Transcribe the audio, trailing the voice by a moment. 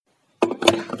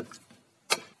Hi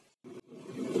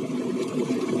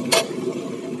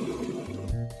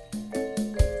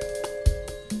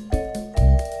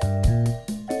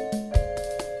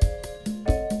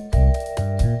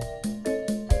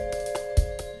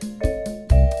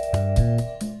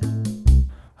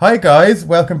guys,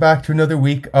 welcome back to another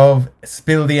week of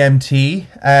Spill the MT.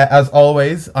 As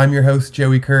always, I'm your host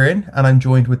Joey Curran and I'm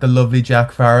joined with the lovely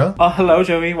Jack Farrell. Oh, hello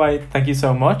Joey, why thank you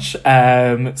so much.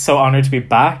 So honoured to be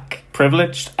back,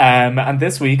 privileged. And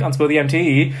this week on Spill the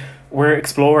MT, we're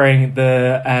exploring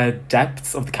the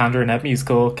depths of the Candor and Ebb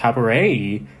musical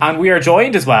Cabaret. And we are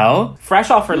joined as well, fresh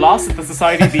off her loss at the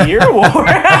Society of the Year Award.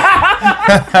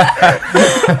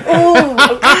 Oh,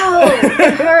 ow,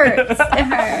 it hurts.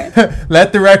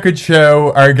 Let the record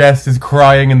show our guest is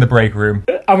crying in the break room.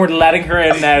 And we're letting her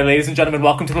in now, ladies and gentlemen.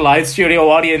 Welcome to the live studio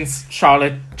audience,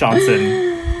 Charlotte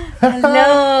Johnson.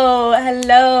 Hello.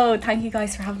 Thank you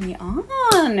guys for having me on.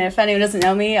 If anyone doesn't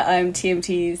know me, I'm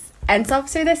TMT's ENTS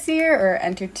officer this year, or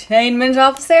entertainment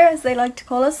officer as they like to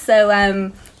call us. So yeah,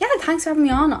 thanks for having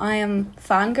me on. I am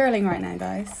fangirling right now,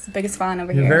 guys. Biggest fan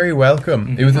over here. You're very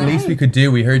welcome. It was the least we could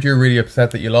do. We heard you were really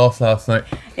upset that you lost last night.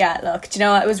 Yeah, look, do you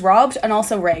know what? It was robbed and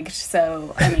also rigged.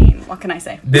 So I mean, what can I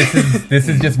say? This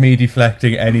is just me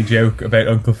deflecting any joke about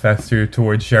Uncle Fester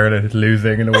towards Charlotte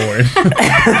losing an award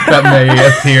that may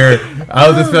appear.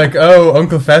 I'll just be like, oh,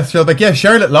 Uncle Fester. I'll be like, yeah,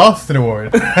 Charlotte lost an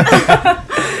award.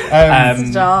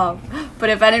 Stop. But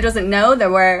if anyone doesn't know,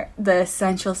 there were the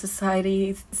Central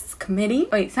Societies Committee.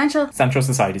 Central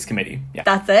Societies Committee. Yeah.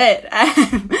 That's it.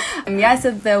 Yeah, so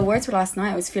the awards were last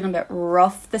night. I was feeling a bit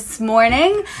rough this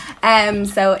morning.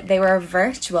 So they were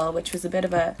virtual, which was a bit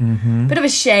of a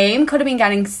shame. Could have been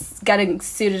getting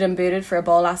suited and booted for a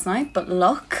ball last night, but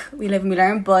look, we live and we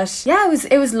learn. But yeah,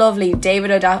 it was lovely.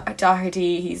 David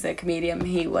O'Doherty, he's a comedian.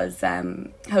 He was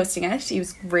hosting it. He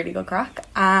was really good crack.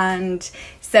 And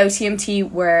so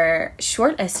TMT were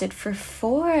shortlisted for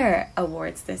 4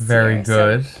 awards this year. Very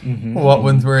good. So, What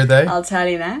ones were they? I'll tell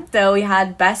you now. So we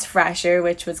had Best Fresher,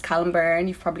 which was Callum Byrne.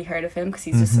 You've probably heard of him because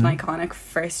he's just an iconic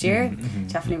first year.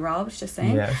 Definitely robbed, just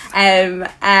saying. Yes.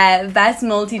 Best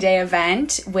Multi-Day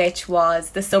Event, which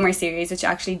was the Summer Series, which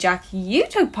actually, Jack, you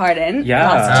took part in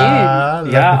last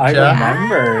June. I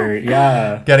remember.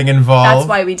 Yeah. Getting involved. That's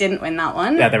why we didn't win that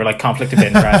one. Yeah, they were like, conflict of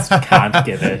interest. Can't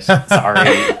give it. Sorry.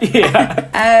 Yeah.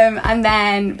 And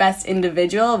then Best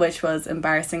Individual, which was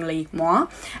embarrassingly moi.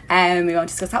 We won't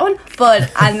discuss that one.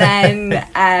 And then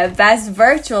Best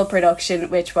Virtual Production,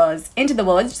 which was Into the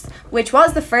Woods, which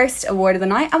was the first award of the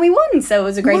night, and we won. So it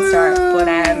was a great start. But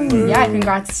yeah,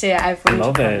 congrats to everyone.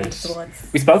 Love it. Into the Woods.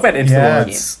 We spoke about Into the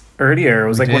Woods earlier. It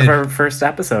was like one of our first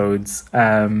episodes.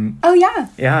 Oh yeah.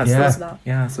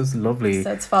 So it's lovely.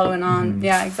 So it's following on.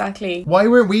 Yeah, exactly. Why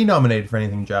weren't we nominated for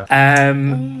anything, Jack?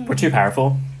 We're too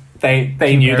powerful. They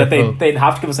knew powerful. that they'd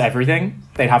have to give us everything.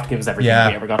 They'd have to give us everything if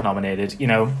we ever got nominated. You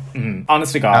know,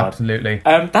 honest to God. Absolutely.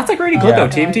 That's like really good though.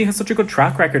 TMT has such a good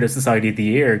track record of Society of the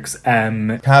Year.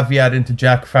 Caveat into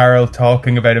Jack Farrell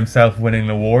talking about himself winning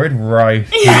an award right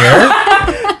here.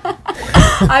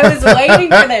 I was waiting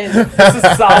for this.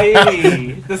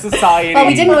 The society. Well,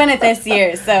 we didn't win it this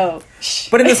year, so.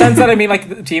 But in the sense that, I mean, like,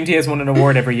 TMT has won an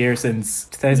award every year since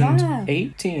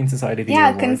 2018 Society of the Year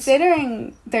Awards.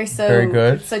 Considering they're Very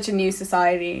good. such a new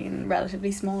society and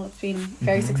relatively small, it's been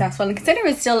very successful. And considering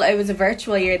it was a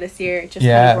virtual year this year, it just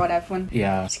kind of brought everyone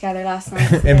together last night.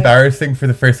 So. Embarrassing for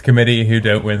the first committee who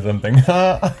don't win something.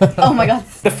 Oh my God.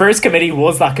 The first committee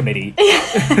was that committee.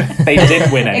 They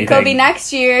didn't win anything. It could be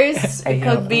next year's. It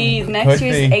could be next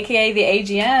year's, aka the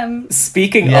AGM.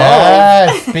 Speaking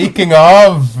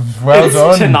of, well it's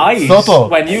done. Tonight. Subtle.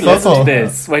 When you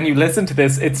listen to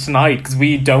this, it's tonight because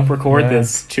we don't record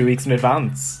this 2 weeks in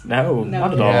advance. No,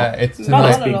 not at all. Yeah, it's not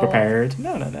us tonight. being prepared.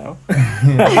 No.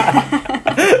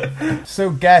 So,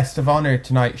 guest of honour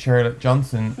tonight, Charlotte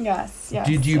Johnson. Yes.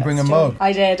 Did you bring a mug?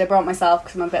 I did. I brought myself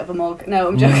because I'm a bit of a mug. No,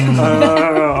 I'm joking.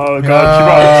 Oh God, she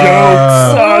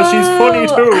brought jokes. She's funny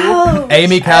too.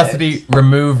 Amy Cassidy,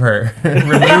 remove her.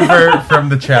 Remove her from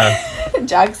the chat.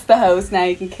 Jack's the host now.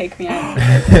 You can kick me out.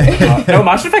 No,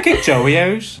 imagine if I kicked Joey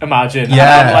out. Imagine.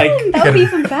 Yeah. That would be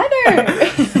even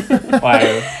better.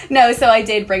 Wow. No, so I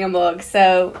did bring a mug.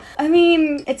 So, I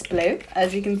mean, it's blue,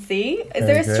 as you can see. Is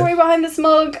there a story behind this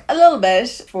mug? A little bit.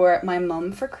 For my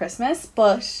mum for Christmas,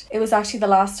 but it was actually the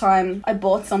last time I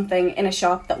bought something in a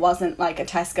shop that wasn't like a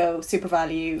Tesco Super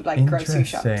Value, like grocery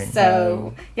shop.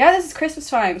 So, yeah, this is Christmas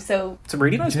time. So it's a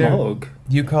really nice mug.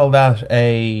 You call that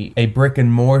a brick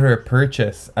and mortar purchase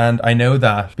pretentious, and I know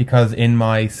that because in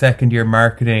my second year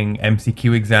marketing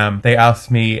MCQ exam, they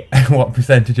asked me what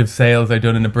percentage of sales I'd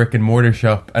done in a brick and mortar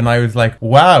shop, and I was like,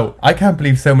 wow, I can't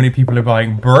believe so many people are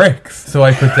buying bricks. So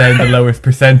I put down the lowest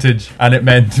percentage, and it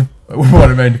meant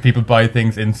what amount of people buy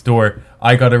things in store.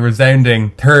 I got a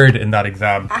resounding third in that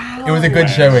exam. Ow. It was a good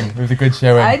showing. It was a good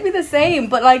showing. I'd be the same,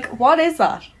 but like, what is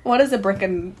that? What is a brick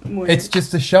and mortar? It's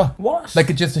just a shop. What? Like,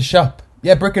 it's just a shop.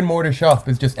 Yeah, brick and mortar shop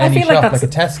is just I any feel like shop, like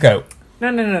that's- a Tesco.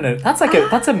 No.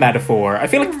 That's a metaphor. I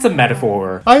feel like that's a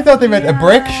metaphor. I thought they meant a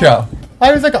brick shop.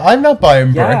 I was like, I'm not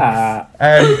buying bricks. Yeah.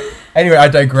 Anyway, I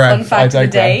digress. Fun fact of the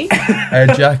day.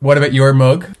 Jack, what about your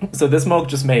mug? So this mug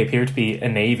just may appear to be a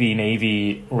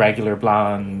navy regular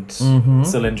blonde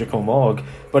cylindrical mug,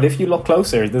 but if you look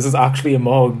closer, this is actually a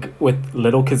mug with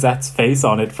little Cosette's face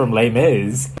on it from Les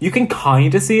Mis. You can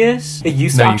kind of see it. It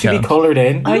used to No, you actually be can't. coloured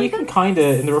in. No, Oh, you can kind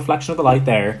of in the reflection of the light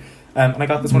there. And I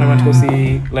got this when I went to go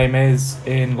see Les Mis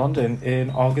in London in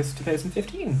August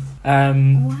 2015.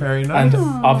 Very And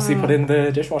obviously put in the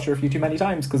dishwasher a few too many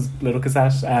times because little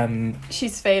Cosette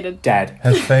She's faded. dead.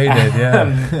 Has faded,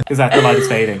 yeah. Cosette, the light is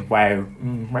fading. Wow.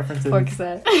 References. Poor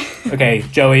Cassette. Okay,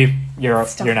 Joey, you're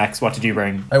Stop. you're next. What did you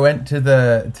bring? I went to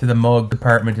the mug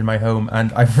department in my home,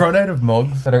 and I've run out of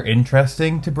mugs that are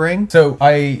interesting to bring. So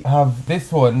I have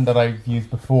this one that I've used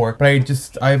before, but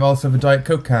I've also have a Diet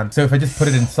Coke can. So if I just put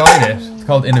it inside it, it's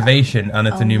called Innovation, and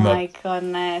it's a new Oh mug. my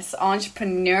goodness.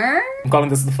 Entrepreneur? I'm calling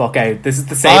this the fuck out. This is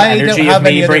the same I don't energy have of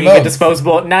any me other bringing a mugs.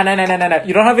 disposable. No.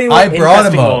 You don't have any I brought a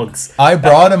interesting mug. mugs. I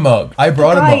brought a mug. I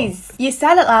brought a mug. Guys, you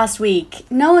said it last week.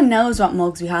 No one knows what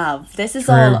mugs we have. This is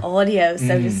True. all audio,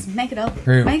 so just make it up.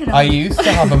 True. Make it up. I used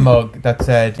to have a mug that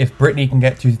said, if Britney can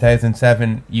get through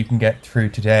 2007, you can get through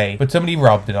today. But somebody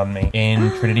robbed it on me in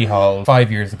Trinity Hall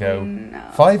 5 years ago. No.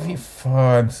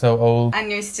 I'm so old.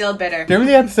 And you're still bitter. Do you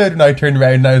remember the episode when I turned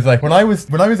around and I was like, when I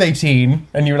was 18,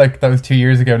 and you were like, that was 2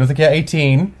 years ago, and I was like, yeah,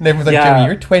 18, and everyone was like, Yeah. Joey,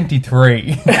 you're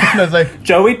 23. And I was like,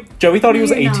 Joey thought he was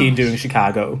You're 18 not. doing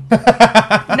Chicago. No,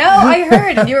 I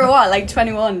heard. And you were what, like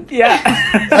 21?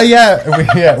 Yeah. oh yeah,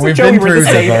 we've Joey, been we're through the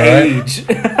same this,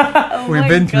 alright? age. Oh We've my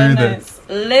been through goodness.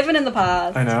 Living in the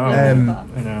past. I know. Living in the past.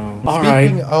 I know. All right.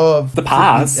 Speaking of The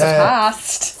past.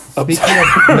 Past. Speaking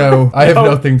of, no, I have No.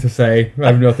 nothing to say. I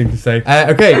have nothing to say.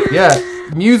 Okay, yeah,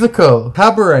 musical,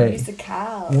 cabaret.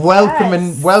 Musical.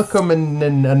 Welcome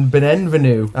and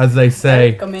benvenue, as they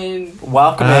say. Come in.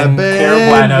 Welcome in,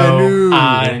 Claire Benvenue.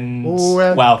 Bueno,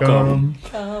 and welcome.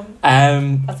 Come.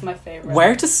 That's my favourite.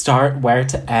 Where to start, where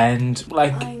to end,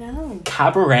 like I know.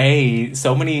 cabaret.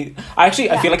 So many. I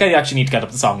feel like I actually need to get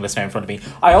up the song list now in front of me.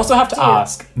 I also have to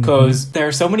ask because there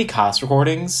are so many cast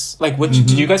recordings. Like, which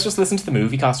did you guys just listen to the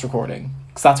movie cast recording?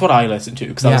 Because that's what I listened to.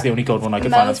 Because that was Yeah. the only good one I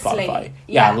could find on Mostly. Spotify.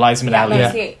 Yeah. Yeah, Liza Yeah, Minnelli.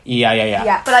 mostly. Yeah.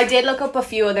 Yeah, but I did look up a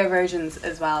few other versions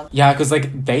as well. Yeah, because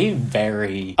like they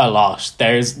vary a lot.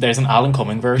 There's an Alan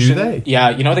Cumming version. Do they? Yeah,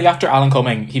 you know the actor Alan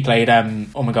Cumming. He played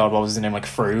oh my god, what was his name? Like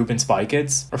Froob in Spy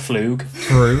Kids or Flug.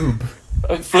 Froob.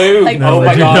 Flug. Like- Oh I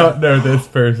my do god. not know this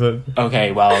person.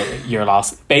 Okay, well, you're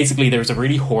lost. Basically, there was a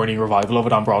really horny revival of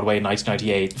it on Broadway in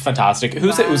 1998. Fantastic. It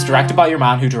was directed by your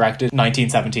man who directed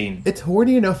 1917. It's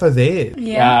horny enough as is.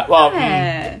 Yeah, well,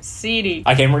 seedy.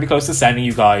 I came really close to sending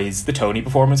you guys the Tony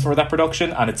performance for that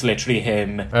production, and it's literally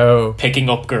him Oh. picking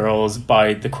up girls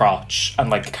by the crotch and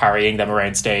like carrying them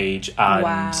around stage and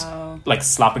Wow. like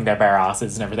slapping their bare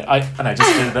asses and everything. I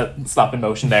just did the slapping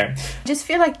motion there. I just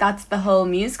feel like that's the whole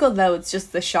musical, though. It's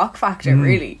just the shock factor,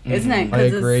 really, isn't it? 'Cause I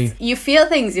it's- agree. You feel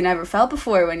things you never felt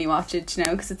before when you watch it, you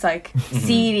know, because it's like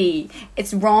seedy,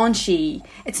 it's raunchy.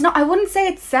 It's not. I wouldn't say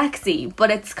it's sexy, but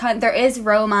it's there is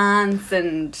romance,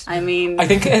 and I mean, I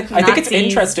think it's Nazis.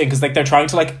 interesting because like they're trying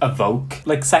to like evoke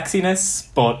like sexiness,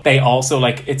 but they also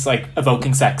like it's like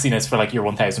evoking sexiness for like your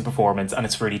 1000 performance, and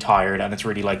it's really tired and it's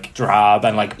really like drab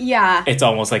and like Yeah. it's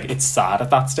almost like it's sad at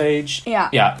that stage. Yeah,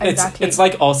 It's exactly. it's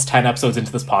like us 10 episodes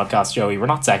into this podcast, Joey. We're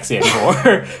not sexy anymore.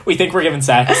 We think we're giving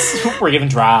sex. We're giving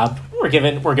drab. We're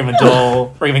giving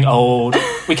dull. We're giving old.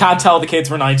 We can't tell the kids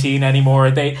we're 19 anymore.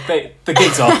 The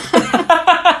gig's up.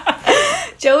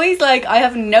 Joey's like, I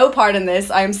have no part in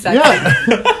this. I'm sexy.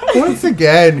 Yeah. Once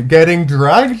again, getting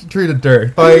dragged through the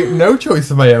dirt by no choice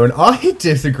of my own. I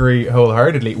disagree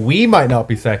wholeheartedly. We might not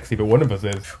be sexy, but one of us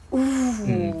is.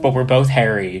 But we're both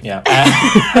hairy. Yeah.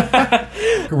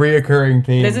 Reoccurring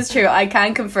theme. This is true. I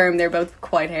can confirm they're both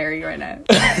quite hairy right now.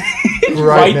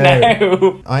 right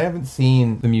now. I haven't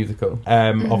seen the musical,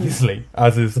 obviously,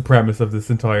 as is the premise of this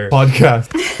entire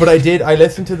podcast. But I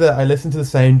listened to the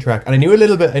soundtrack, and I knew a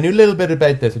little bit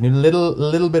about this. I knew a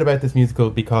little bit about this musical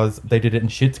because they did it in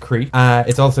Schitt's Creep.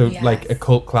 It's also Yes. like a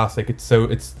cult classic. It's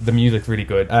the music's really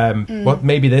good. What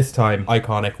maybe this time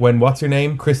iconic when what's her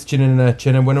name, Christian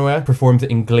Chinawinoa performs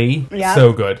it in Glee. Yeah.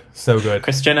 So good.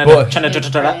 Christian But-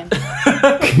 Brilliant.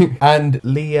 And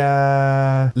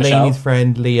Leah, Michelle? Lainey's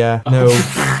friend Leah. No, I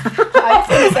was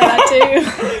going to say that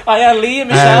too. Oh yeah, Lee and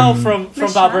Michelle from Michelle?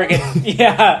 Balbriggan.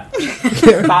 Yeah.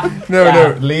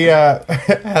 no. Leah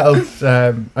helped.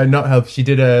 Not helped. She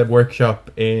did a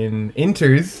workshop in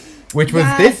Inters, which was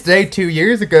Yes. this day 2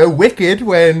 years ago. Wicked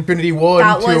when Trinity won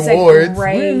That 2 was awards. a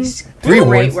great, Three great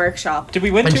awards. workshop. Did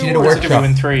we win And 2 she did a awards or did we workshop.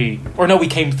 win 3? Or no, we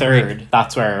came 3rd.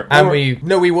 That's where. And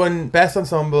or we won best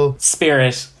ensemble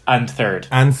Spirit and 3rd.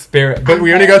 and Spirit, but And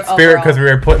we only got Spirit Spirit because overall.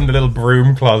 we were put in the little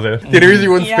broom closet. The only reason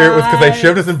we won Spirit was because they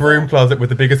shoved us in broom closet with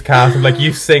the biggest cast of like,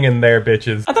 you sing in there,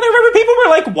 bitches. And then I remember people were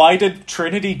like, why did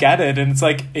Trinity get it? And it's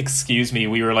like, excuse me,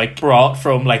 we were like brought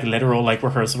from like literal like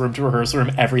rehearsal room to rehearsal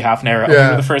room every half an hour. And we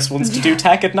Yeah. were the first ones to do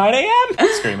tech at 9 a.m.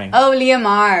 Screaming. Oh, Liam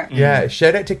R. Yeah,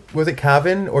 shout out to, was it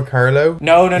Cavan or Carlo?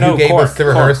 No, Who gave Cork, us the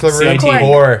rehearsal Cork, room? CIT,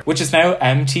 Cork. which is now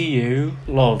MTU.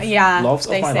 Love. Yeah, Loves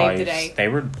they of my saved life. the day. They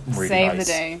were really Saved nice.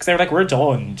 the day. Because they were like, we're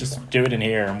done, just do it in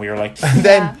here. And we were like, And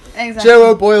then Yeah, exactly. Joe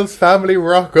O'Boyle's family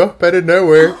rock up out of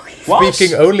nowhere, What?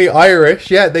 speaking only Irish.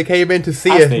 Yeah, they came in to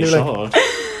see as it. they And they were like,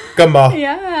 should. come on.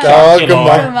 Yeah. Oh, Come come on.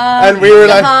 on. Come on. And we were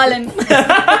like, Holland.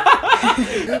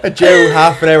 Joe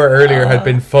half an hour earlier had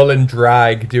been full in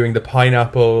drag doing the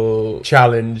pineapple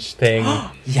challenge thing.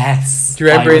 Yes. Do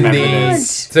you remember I in the... this.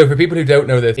 So for people who don't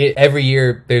know this, every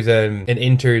year there's an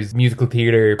Inters musical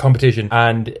theatre competition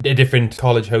and a different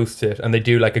college hosts it and they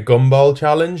do like a gumball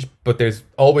challenge, but there's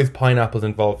always pineapples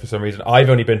involved for some reason. I've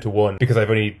only been to one because I've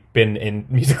only been in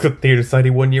musical theatre society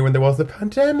 1 year when there was a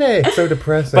pandemic. So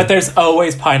depressing. But there's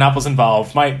always pineapples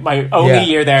involved. My only Yeah.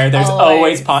 year there, there's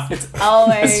always it's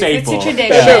Always. a It's staple. a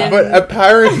tradition. No, but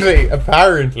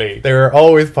apparently there are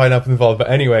always pineapples involved. But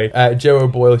anyway, Joe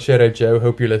O'Boyle, shout out Joe,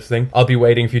 hope you're listening. I'll be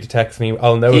waiting for you to text me.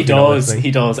 I'll know He if you're not does, listening.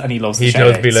 he does, and he loves the He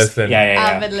does be shout-outs. listening. Yeah.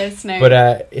 Avid listener. But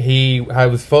I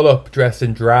was full up dressed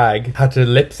in drag, had to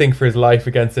lip sync for his life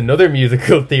against another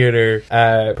musical theatre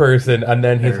person, and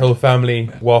then his Nerd. whole family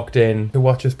walked in to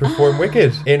watch us perform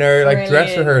Wicked in our like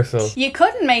dress Brilliant. rehearsal. You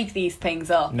couldn't make these things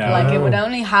up. No. Like, it would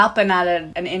only happen at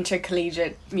an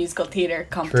intercollegiate musical theatre True.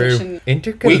 competition.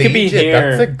 Intercollegiate. We could be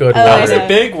here. That's a good Oh, That was word. I a know.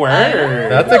 big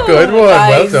word. That's a good one.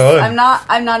 Guys, Well done.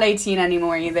 I'm not 18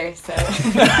 anymore either, so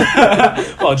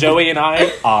Well, Joey and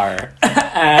I are.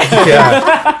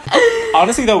 Yeah.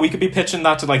 Honestly, though, we could be pitching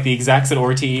that to like the execs at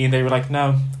RTE, and they were like,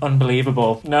 "No,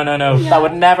 unbelievable. No, that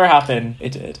would never happen."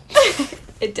 It did.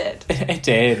 it did. It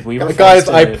did. We were Guys, forced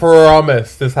to- I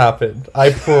promise this happened.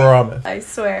 I promise. I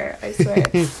swear.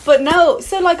 But no,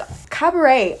 so like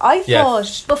Cabaret, I Yes.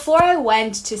 thought before I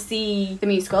went to see the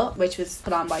musical, which was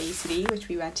put on by UCD, which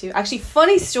we went to. Actually,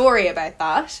 funny story about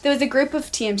that. There was a group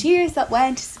of TMTers that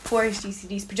went to support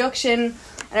UCD's production.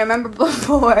 And I remember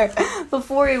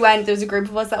before we went, there was a group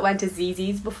of us that went to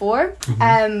ZZ's before,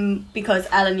 because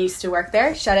Ellen used to work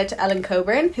there. Shout out to Ellen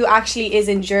Coburn, who actually is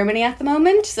in Germany at the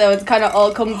moment. So it's kind of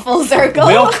all come full circle.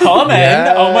 Welcome in.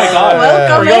 Yeah. Oh my god.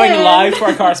 Welcome We're going in. live to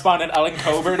our correspondent Ellen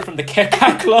Coburn from the Kit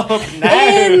Kat Club now.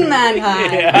 In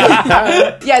Mannheim.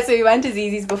 Yeah. Yeah, so we went to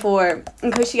ZZ's before,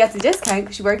 and because she gets a discount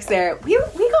because she works there, we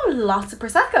got lots of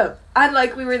prosecco, and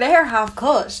like we were there half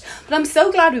cut. But I'm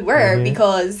so glad we were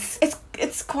because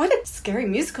it's quite a scary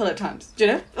musical at times. Do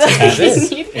you know? It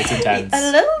is. It's intense.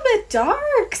 A little bit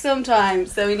dark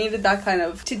sometimes, so we needed that kind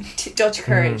of Dutch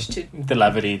courage to The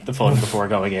levity, the fun before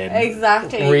going in.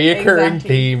 exactly Reoccurring exactly.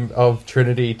 theme of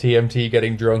Trinity TMT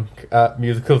getting drunk at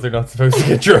musicals they're not supposed to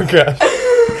get drunk at.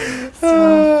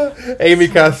 Amy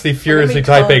Cassidy furiously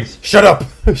called? typing, "Shut up!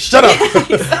 Shut up!"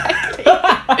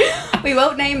 We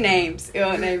won't name names.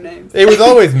 It was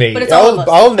always me. But it's all of us.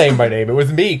 I'll name my name. It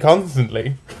was me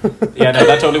constantly. Yeah, no,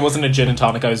 that totally wasn't a gin and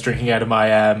tonic I was drinking out of my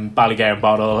Ballygown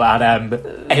bottle at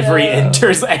every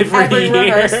Inters every year.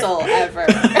 rehearsal ever.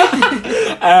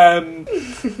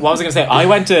 What was I going to say?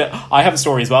 I have a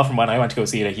story as well from when I went to go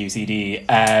see it at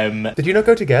UCD. Did you not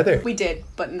go together? We did,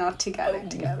 but not together.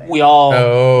 We all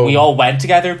Oh. went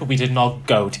together, but we did not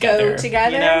go together.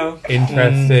 together? You know?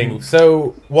 Interesting.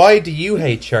 So, why do you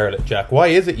hate Charlotte, Jack? Why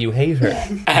is it you hate her?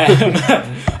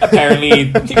 Apparently,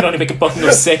 you can only make a booking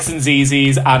of 6 in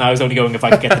ZZ's, and I was only going if I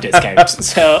could get the discount.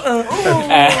 So,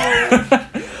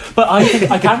 but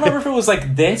But I can't remember if it was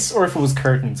like this or if it was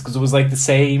curtains, because it was like the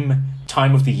same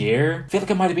time of the year. I feel like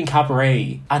it might have been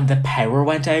Cabaret and the power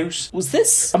went out. Was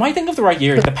this? Am I thinking of the right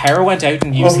year? The power went out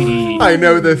in UCD. I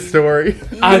know this story.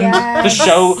 And the Yes.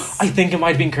 show, I think it might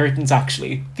have been curtains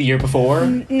actually, the year before.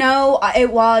 No, it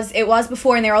was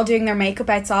before, and they're all doing their makeup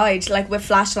outside, like with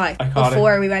flashlights. Iconic.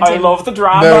 Before we went I in. love the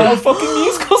drama No. of fucking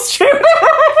musicals too.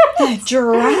 The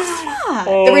drama.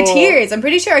 There were tears. I'm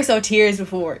pretty sure I saw tears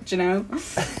before. Do you know?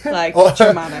 Like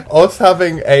dramatic. Us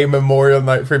having a memorial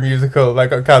night for musical like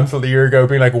got cancelled a year ago,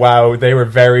 being like, wow, they were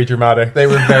very dramatic. They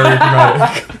were very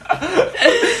dramatic.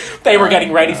 They were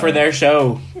getting ready for their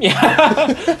show. Yeah.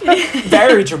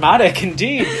 Very dramatic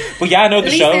indeed. But yeah, no, the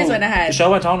At least show theirs went ahead. the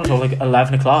show went on until like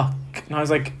 11 o'clock. And I was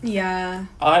like, Yeah.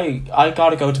 I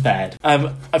gotta go to bed. I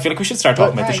feel like we should start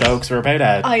talking about the Right. show because we're about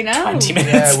I know. 20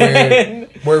 minutes Yeah, in.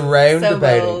 we're round So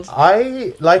about bold.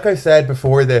 it. Like I said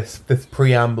before this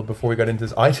preamble, before we got into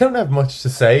this, I don't have much to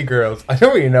say, girls. I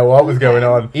don't really know what was going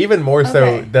on. Even more so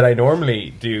Okay. than I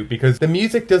normally do, because the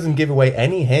music doesn't give away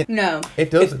any hint. No.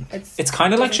 It doesn't. It's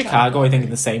kind of like doesn't Chicago, tell I think, in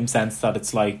the same sense that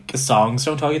it's like the songs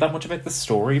don't tell you that much about the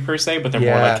story per se, but they're more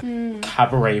Yeah. like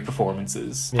cabaret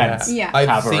performances. Yeah. Hence, Yeah. I've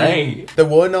cabaret. seen the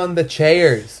one on the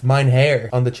chairs, mine hair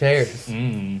on the chairs.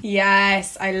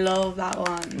 Yes, I love that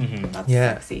one. Mm-hmm. That's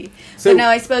Yeah. sexy. So- But no,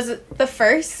 I suppose the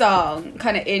first song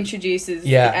kind of introduces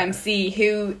Yeah. the MC,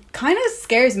 who kind of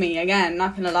scares me again,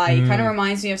 not gonna lie. He Mm. kind of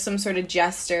reminds me of some sort of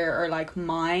jester or like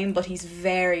mime, but he's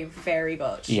very, very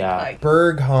good. Yeah. Like,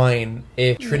 Berghain,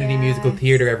 if Trinity Yes. Musical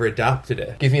Theatre ever adapted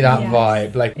it, gives me that Yes.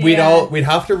 vibe. Like Yeah. we'd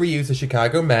have to reuse the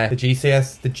Chicago Met, the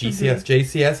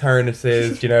JCS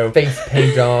harnesses, you know, face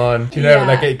paint on, you know, Yeah,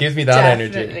 like it gives me that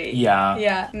energy. definitely. Yeah.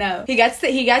 Yeah, no. He gets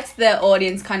the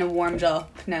audience kind of warmed up.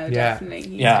 No, Yeah. definitely.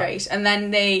 He's Yeah. great. And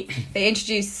then they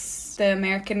introduce the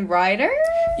American Rider.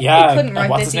 Yeah, They couldn't write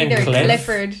what's this his name? either.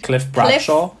 Cliff? Cliff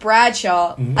Bradshaw.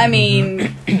 Bradshaw. I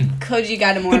mean, could you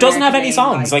get a more Who doesn't have American any name,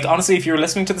 songs. Like, honestly, if you were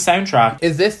listening to the soundtrack,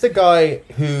 Is this the guy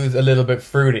who's a little bit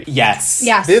fruity? yes.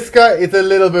 Yes. This guy is a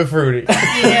little bit fruity.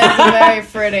 He is very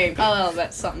pretty. A little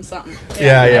bit something.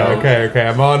 yeah, okay.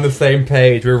 I'm on the same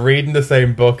page. We're reading the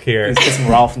same book here. He's kissing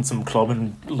Ralph in some club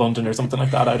in London or something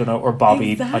like that. I don't know. Or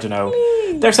Bobby. I don't know.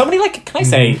 There's so many, like, can I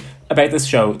say about this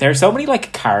show, there are so many,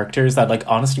 like, characters that, like,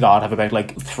 honest to God, have about,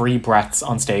 like, 3 breaths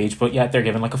on stage, but yet they're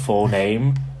given, like, a full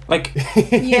name. Like,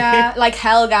 Yeah, like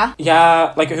Helga.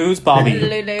 yeah, like, who's Bobby?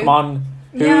 Lulu. Come on.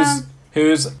 Yeah.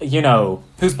 Who's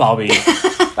Bobby?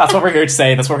 That's what we're here to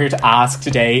say. That's what we're here to ask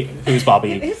today. Who's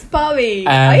Bobby? Who's Bobby?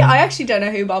 Um, I actually don't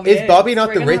know who Bobby is. Is Bobby not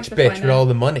We're the gonna rich have to bitch find with out. all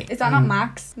the money? Is that not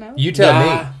Max? No. You tell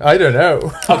Yeah. me. I don't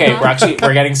know. Okay,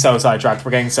 we're getting so sidetracked.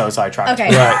 We're getting so sidetracked.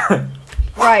 Okay. Right.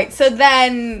 Right, so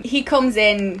then he comes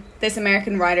in, this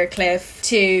American writer Cliff,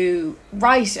 to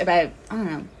write about, I don't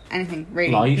know, anything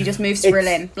really. Life. He just moves to It's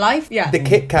Berlin. Life? Yeah. The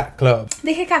Kit Kat Club.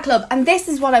 The Kit Kat Club. And this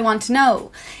is what I want to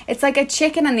know. It's like a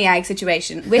chicken and the egg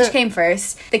situation. Which came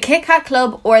first? The Kit Kat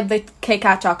Club or the Kit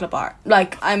Kat chocolate bar?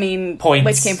 Like, I mean, Points.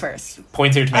 which came first?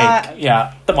 Points here to make.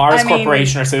 Yeah. The Mars I mean-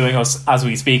 Corporation are suing us as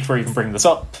we speak for even bringing this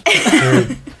up.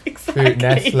 Food.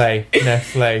 Exactly.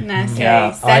 Nestle. Nestle.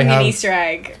 Yeah. Send I me an have- Easter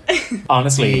egg.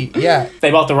 Honestly. Yeah.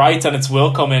 They bought the rights and it's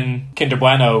welcome in Kinder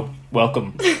Bueno.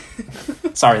 Welcome.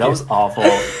 Sorry, that was awful.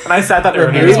 And I said that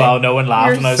earlier as well. No one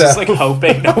laughed, and I was just like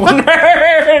hoping no one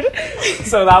heard.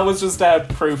 So that was just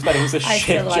proof that it was a I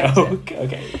shit still liked joke.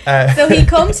 Okay. So he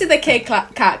comes to the Kit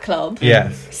Kat Club.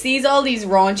 Yes. Sees all these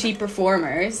raunchy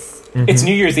performers. It's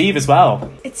New Year's Eve as well.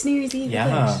 It's New Year's Eve,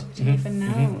 Yeah. is it? Didn't even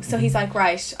know. So he's like,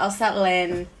 right, I'll settle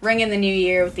in, ring in the new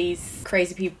year with these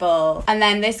crazy people. And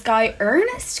then this guy,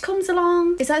 Ernest, comes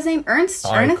along. Is that his name? Ernst?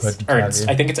 I Ernest? couldn't tell Ernst. you.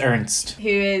 I think it's Ernst. Who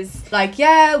is like,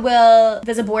 yeah, well,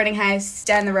 there's a boarding house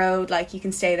down the road, like you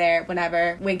can stay there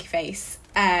whenever, winky face.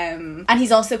 And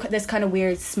he's also this kind of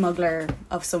weird smuggler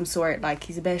of some sort, like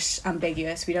he's a bit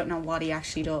ambiguous, we don't know what he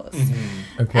actually does.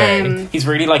 Okay. He's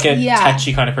really like a Yeah.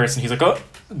 touchy kind of person. He's like, oh,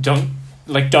 don't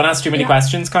ask too many Yeah.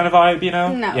 questions kind of vibe, you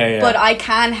know? No, Yeah. but I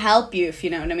can help you if you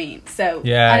know what I mean. So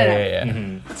yeah, I don't yeah, know.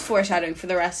 yeah. It's foreshadowing for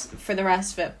the rest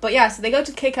of it. But yeah, so they go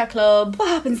to the Kit Kat Club. What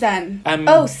happens then?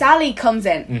 Um, Sally comes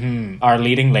in. Our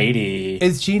leading lady.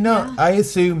 Is she not? I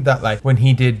assumed that, like, when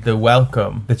he did the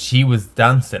welcome, that she was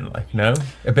dancing, like, no?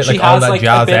 A bit like all that a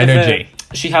jazz bit of energy.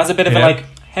 she has a bit of You a know? like,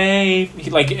 hey,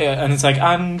 like, and it's like,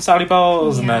 I'm Sally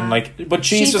Bowles, and then Yeah. like, but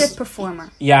she's She's just a performer.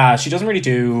 yeah, she doesn't really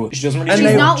do And She's they-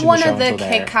 much not in one show of the until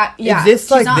Kit there. Kat. Yeah, this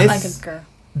she's like not this- like a girl.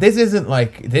 This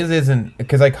isn't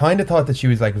because I kind of thought that she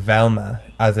was like Velma,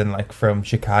 as in like from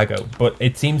Chicago, but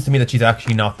it seems to me that she's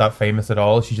actually not that famous at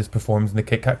all. She just performs in the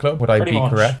Kit Kat Club. Would I Pretty be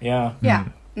much. correct? Yeah. Yeah.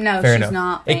 No, Fair she's enough.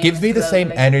 not. It gives me the same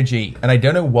globally. energy, and I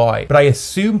don't know why, but I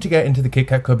assume to get into the Kit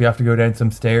Kat Club you have to go down some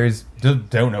stairs.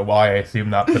 Don't know why I assume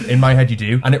that, but in my head you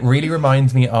do. And it really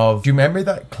reminds me of, do you remember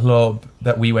that club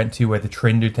that we went to where the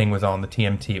Trinder thing was on, the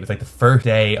TMT? It was like the first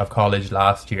day of college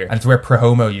last year, and it's where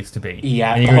Prohomo used to be.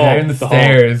 Yeah, and you the go hub, down the the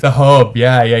stairs, the hub.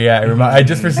 Yeah. I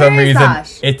just for some Where is reason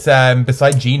that? it's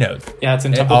beside Gino's. Yeah, it's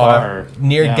in Temple Uh, Bar.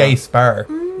 near Yeah. Gay Spar.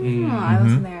 Oh,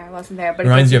 I wasn't there, but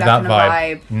Reminds it you gives of you that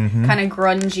kind vibe. of kind of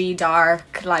grungy,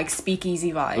 dark, like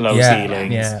speakeasy vibe. Low Yeah,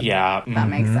 ceilings. yeah. Yeah. That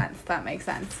makes sense. That makes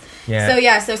sense.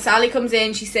 Yeah. So Sally comes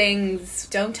in, she sings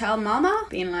 "Don't Tell Mama,"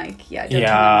 being like, don't tell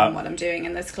Yeah. my mom what I'm doing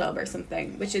in this club or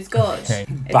something, which is good. Okay.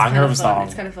 It's Banger kind of a fun. song.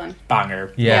 It's kind of fun.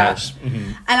 Banger. Yeah.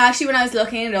 Mhm. And actually, when I was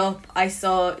looking it up, I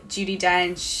saw Judi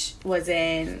Dench was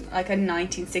in like a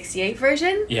 1968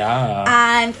 version. Yeah.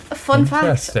 And a fun fact,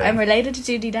 Interesting. I'm related to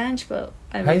Judi Dench, but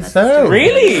I mean, How that's so? true.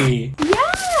 Really?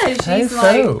 Yeah, she's How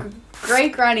like so?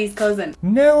 great granny's cousin.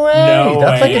 No way. No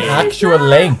That's like way. an actual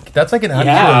link. That's like an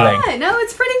actual Yeah. link. Yeah, no,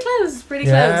 it's pretty close. It's pretty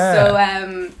Yeah. close.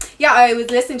 So, I was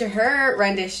listening to her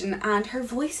rendition, and her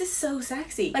voice is so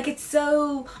sexy. Like, it's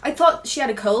so. I thought she had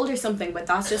a cold or something, but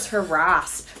that's just her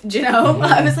rasp. Do you know?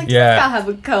 I was like, Yeah. I can't have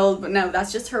a cold, but no,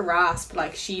 that's just her rasp.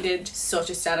 Like, she did such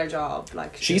a stellar job.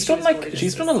 Like, She's she done was gorgeous.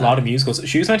 she's done a lot of musicals.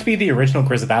 She was meant to be the original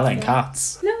Grisabella in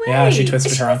Cats. No way. Yeah, she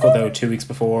twisted Is her she ankle the- though 2 weeks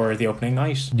before the opening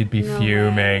night. You'd be No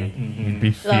fuming. way. You'd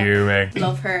be fuming.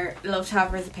 Love her. Love to have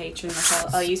her as a patron.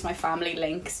 Like, I'll use my family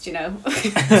links. Do you know?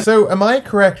 So, am I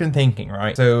correct in thinking,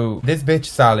 right? So, this bitch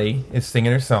Sally is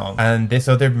singing her song, and this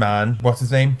other man, what's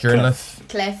his name? Journalist?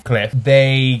 Cliff.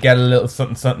 They get a little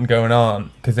something going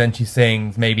on, because then she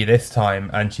sings "Maybe This Time,"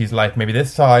 and she's like, "Maybe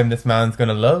this time, this man's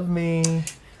gonna love me."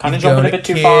 Kind of He's jumping a gonna bit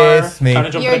too far. kiss me. Kinda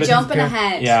jumping You're a bit jumping good.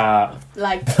 ahead. Yeah.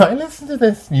 Like, Did I listen to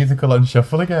this musical on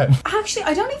shuffle again? actually,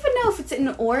 I don't even know if it's in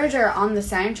order on the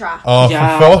soundtrack. Oh,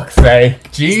 Yeah. for fuck's sake!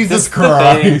 This Jesus is the thing.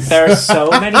 Christ! There's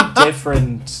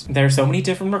so many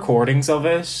different recordings of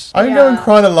it. I'm Yeah. going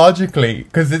chronologically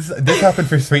because this happened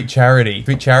for Sweet Charity.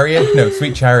 Sweet Chariot? No,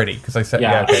 Sweet Charity. Because I said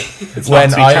Yeah. okay. It's When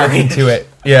not Sweet I Charity. listened to it,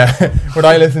 when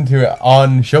I listened to it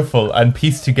on shuffle and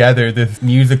pieced together this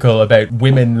musical about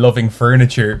women loving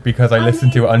furniture because I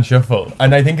listened to it on shuffle,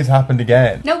 and I think it's happened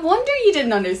again. No wonder you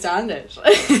didn't understand it.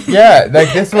 Yeah,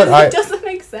 like this one, it doesn't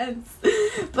make sense.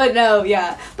 But no,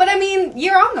 yeah. But I mean,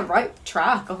 you're on the right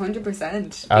track,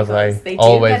 100%. As I because they do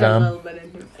always get am. A little bit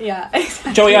into it. Yeah,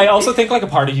 exactly. Joey, I also think like a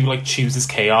part of you like chooses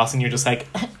chaos and you're just like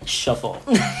shuffle.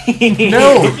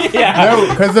 No, Yeah. no,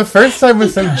 because the first time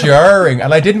was so jarring,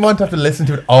 and I didn't want to have to listen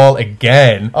to it all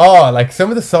again. Oh, like some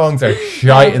of the songs are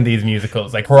shite in these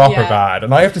musicals, like proper Yeah. bad,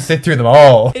 and I have to sit through them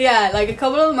all. Yeah, like a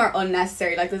couple of them are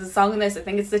unnecessary. Like there's a song in this, I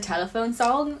think it's the telephone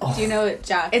song. Do you know it,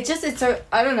 Jack?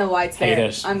 I don't know why it's Hate there.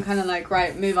 it. I'm kind of like,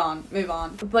 right, move on.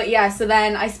 But yeah, so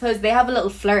then I suppose they have a little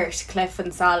flirt, Cliff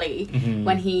and Sally,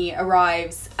 when he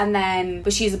arrives,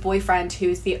 but she's a boyfriend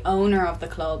who's the owner of the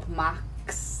club,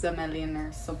 Maximilian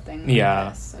or something. Yeah. I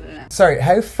guess. I don't know. Sorry,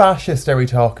 how fascist are we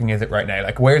talking? Is it right now?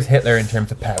 Like, where's Hitler in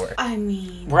terms of power? I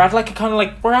mean, We're at like a kind of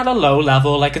like we're at a low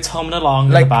level, like it's humming along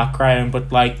in Like- the background,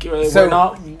 but like So- we're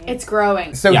not. it's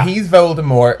growing. So Yeah. he's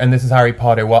Voldemort, and this is Harry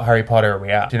Potter. What Harry Potter are we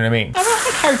at? Do you know what I mean? I don't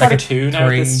think Harry Like Potter a 2 now at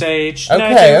this 3. stage.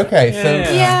 Okay, No, okay,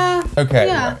 so- Yeah. Okay,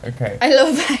 Yeah. right, okay. I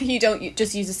love that you don't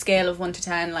just use a scale of 1 to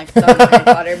 10 like it's on a Harry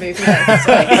Potter movie.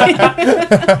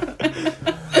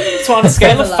 So on a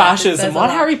scale Says of a lot, it says fascism, a what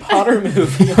lot. Harry Potter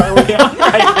movie are we on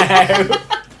right now?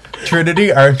 Trinity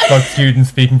Archbox students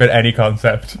speaking about any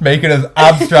concept. Make it as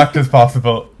abstract as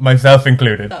possible, myself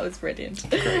included. That was brilliant.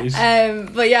 Great.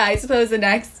 But yeah, I suppose the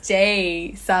next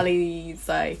day Sally's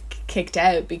like kicked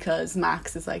out because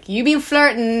Max is like, "You been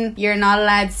flirting, you're not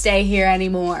allowed to stay here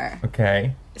anymore."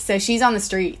 Okay, So she's on the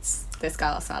streets, this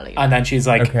gal Sally. And then she's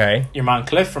like, okay. your man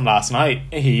Cliff from last night,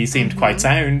 he seemed quite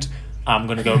sound. I'm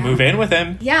gonna go move in with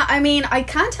him. Yeah, I mean, I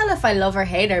can't tell if I love or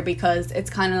hate her because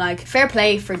it's kind of like fair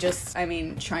play for just, I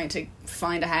mean, trying to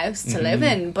find a house to live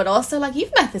in, but also like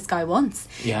you've met this guy once.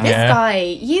 Yeah. This Yeah. guy,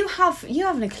 you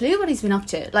haven't a clue what he's been up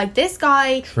to. Like this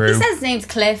guy, True. he says his name's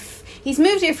Cliff. He's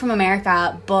moved here from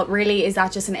America, but really is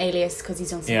that just an alias because he's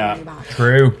done something Yeah. really bad?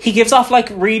 True. He gives off like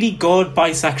really good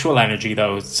bisexual energy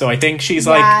though, so I think she's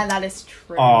Yeah, like, that is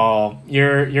true. oh,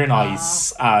 you're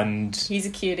nice, and He's a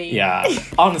cutie. yeah,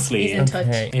 honestly, He's in touch.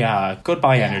 Okay. yeah,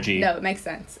 goodbye Yeah. energy. No, it makes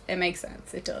sense.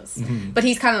 It does. But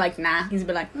he's kind of like, nah. He's a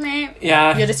bit like, nah.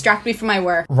 Yeah. You'll distract me from my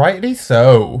work. Rightly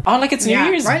so. Oh, like it's New Yeah,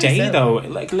 Year's rightly Day so. though.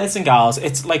 Like, listen, gals,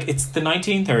 it's the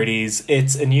 1930s.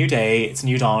 It's a new day. It's a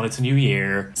new dawn. It's a new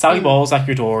year. Sally balls at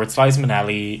your door. It's Liza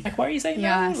Minnelli. Like, why are you saying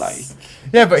Yes. that?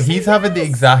 Like, Yeah, but he's having the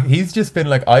exact... He's just been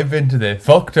like, I've been to this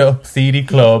fucked up, seedy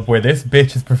club where this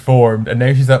bitch has performed and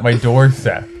now she's at my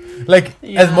doorstep. Like,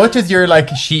 Yeah. as much as you're like,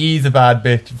 she's a bad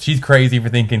bitch, she's crazy for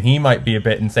thinking he might be a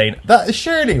bit insane. That is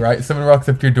surely, right? Someone rocks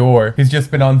up to your door who's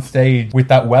just been on stage with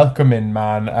that welcoming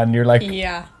man and you're like,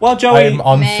 Yeah. well, Joey, I'm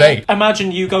unsafe.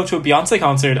 imagine you go to a Beyonce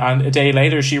concert and a day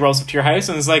later she rolls up to your house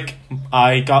and is like,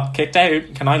 I got kicked out.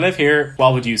 Can I live here?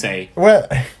 What would you say? Well,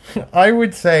 I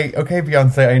would say, okay,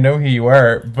 Beyonce, I know who you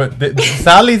are, but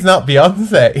Sally's not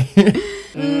Beyonce.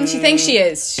 She thinks she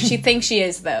is. She thinks she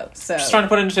is, though. So Just trying to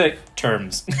put it into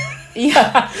terms.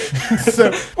 yeah.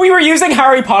 So, We were using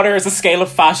Harry Potter as a scale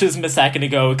of fascism a second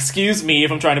ago. Excuse me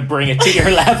if I'm trying to bring it to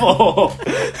your level.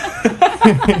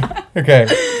 okay,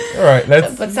 all right,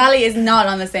 let's... But Sally is not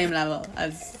on the same level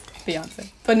as Beyonce.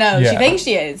 But no, Yeah. she thinks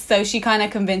she is. So she kind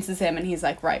of convinces him, and he's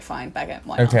like, right, fine, back it.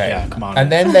 Why not? Okay. Yeah, come on.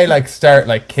 And then they like start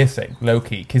like kissing,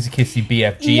 low-key, kissy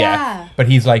BFGF, Yeah. but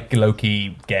he's like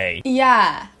low-key gay.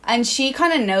 Yeah. And she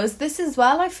kind of knows this as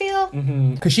well, I feel.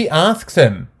 Because she asks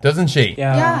him, doesn't she?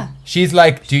 Yeah. She's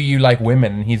like, do you like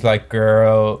women? And he's like,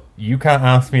 girl, you can't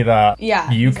ask me that. Yeah,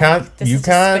 You he's can't, like, this you is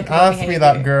can't despicable ask me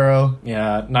that, behaviour. girl.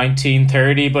 Yeah,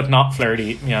 1930, but not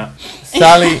flirty. Yeah.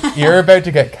 Sally, you're about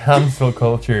to get cancel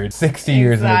cultured 60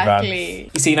 years in advance. Exactly.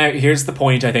 You see, now here's the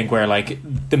point, I think, where like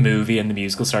the movie and the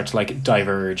musical start to like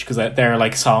diverge, because there are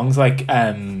like songs like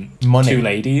Money. Two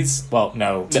Ladies. Well,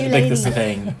 no, Two like this is the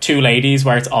Ladies. thing. Two Ladies,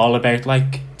 where it's all about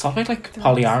like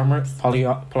polyamory,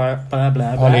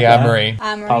 Polyamory.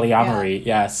 polyamory.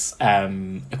 Yes, a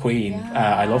queen.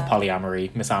 Yeah. I love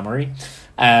polyamory, Miss Amory.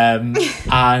 And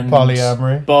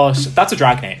Polyamory. but that's a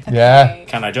drag name. Yeah.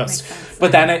 Can I just? Makes sense.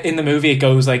 But then in the movie, it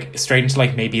goes like straight into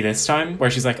like maybe this time,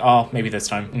 where she's like, oh, maybe this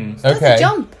time. That's Okay. a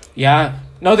jump. Yeah.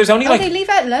 No, there's only Oh, like they leave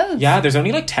out loads. yeah, there's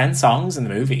only like 10 songs in the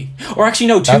movie. Or actually,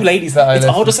 no, Two That's- Ladies. that I It's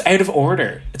all listened- just out of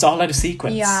order. It's all out of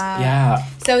sequence. Yeah. Yeah.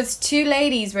 So it's Two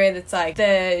Ladies where it's like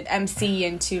the MC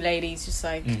and two ladies just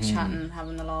like chatting,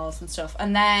 having the laws and stuff.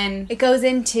 And then it goes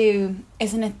into,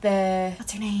 isn't it the,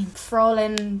 what's her name?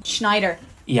 Fräulein Schneider.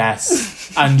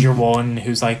 Yes. And you're one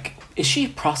who's like, is she a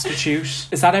prostitute?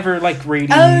 Is that ever like really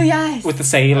Oh, yes. with the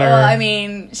sailor? Oh, I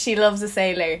mean, she loves a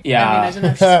sailor. Yeah. I mean, I don't know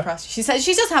if she's a prostitute. She says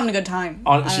she's just having a good time.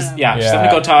 I don't She's, know. yeah, she's Yeah. having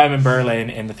a good time in Berlin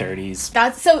in the 30s.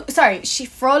 That's so sorry.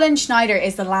 Fräulein Schneider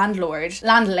is the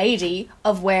landlady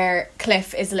of where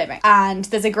Cliff is living, and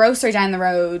there's a grocer down the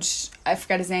road. I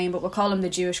forget his name, but we'll call him the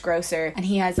Jewish grocer, and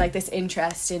he has like this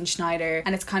interest in Schneider,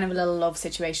 and it's kind of a little love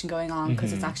situation going on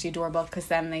because it's actually adorable because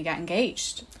then they get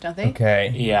engaged, don't they?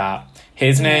 Okay. Yeah.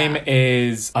 His name Yeah.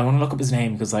 is... I want to look up his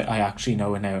name because I actually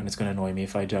know it now and it's going to annoy me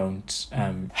if I don't.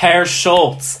 Herr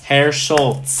Schultz. Herr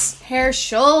Schultz. Herr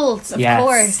Schultz, of Yes.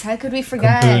 course. How could we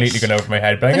forget? Completely gone over my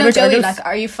head. But But I'm no, gonna, Joey, like,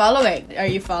 are you following? Are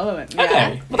you following? Yeah.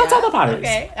 Okay. Well, that's all that matters.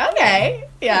 Okay.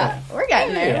 Yeah. We're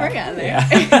getting there. We're getting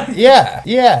there. Yeah.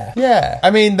 yeah. I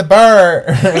mean, the bar,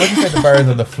 I wouldn't say the bar is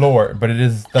on the floor, but it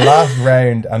is the last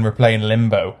round and we're playing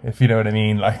limbo, if you know what I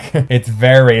mean. Like, it's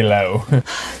very low.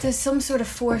 There's some sort of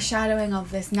foreshadowing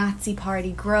of this Nazi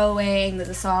party growing. There's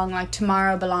a song like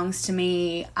Tomorrow Belongs to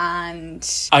Me, and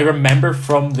I remember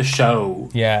from the show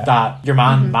Yeah. that your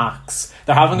man Max,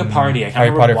 they're having a party. I can't Harry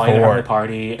remember Potter why they're 4. having a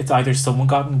party. It's either someone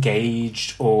got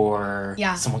engaged or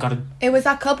Yeah. someone got a... it was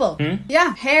that couple.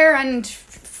 Yeah, Hare and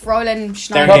Fräulein They're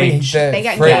Schneider. Probably engaged. They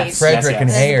get the engaged. Frederick Yes, and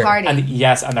yes. There's a Hare. party. And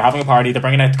yes, and they're having a party. They're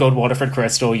bringing out the good Waterford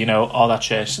Crystal, you know, all that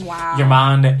shit. Wow. Your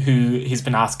man, who he's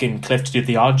been asking Cliff to do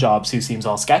the odd jobs, who seems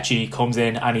all sketchy, comes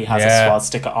in and he has Yeah. a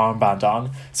swastika armband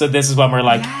on. So this is when we're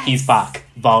like, Yes. he's back.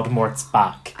 Voldemort's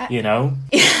back, you know?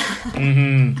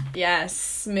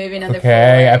 Yes, movie number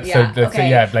Okay, 4. episode- yeah, so okay.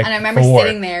 yeah, like and I remember 4.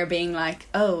 sitting there being like,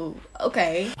 oh,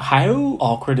 okay. How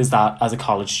awkward is that as a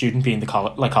college student being the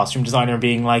costume designer and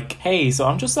being like, hey, so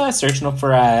I'm just searching up for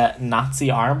Nazi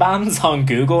armbands on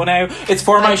Google now. It's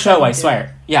for my show, couldn't I do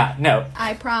swear. Yeah, no.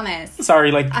 I promise.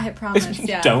 Sorry, like... I promise,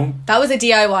 yeah. Don't. That was a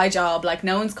DIY job. Like,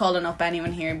 no one's calling up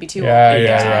anyone here. It'd be too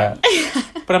Yeah, awkward. yeah.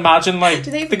 But imagine, like,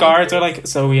 Do they the guards are like,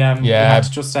 so we had Yeah.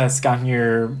 to just scan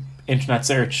your internet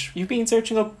search. You've been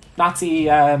searching up Nazi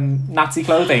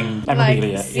clothing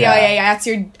memorabilia. Like CIA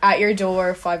at your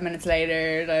door 5 minutes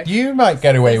later. Like, You might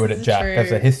get away This with it, is Jack, true.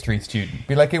 as a history student.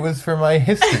 Be like, it was for my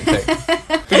history thing.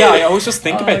 But yeah, I always just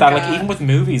think Oh about that, God. like, even with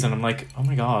movies, and I'm like, oh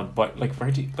my god, what, like, where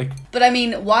do you, like... but I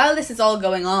mean, while this is all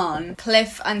going on,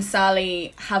 Cliff and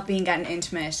Sally have been getting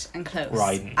intimate and close,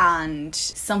 Right. and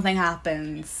something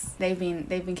happens. They've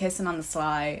been kissing on the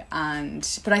sly,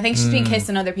 but I think she's been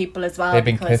kissing other people as well They've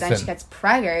been because then kissing. she gets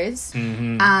preggers,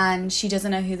 and she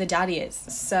doesn't know who the daddy is.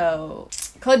 So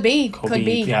could be.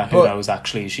 Yeah, who knows?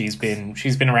 Actually, she's been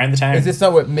around the town. Is this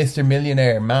not with Mr.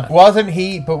 Millionaire Matt? Wasn't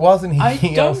he also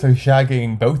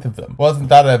shagging both of them? Wasn't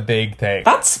that a big thing?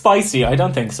 That's spicy. I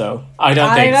don't think so. I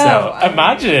don't think so.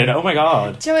 Imagine. Oh my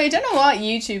god. Joey, I don't know what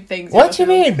YouTube thinks. What do you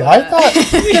mean? I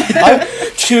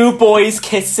thought two boys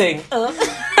kissing.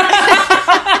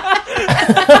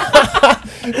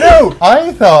 No,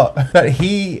 I thought that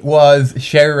he was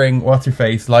sharing what's her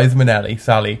face, Liza Minnelli,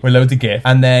 Sally, with loads of gifts,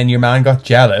 and then your man got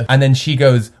jealous, and then she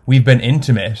goes, "We've been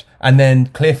intimate," and then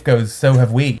Cliff goes, "So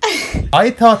have we."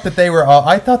 I thought that they were all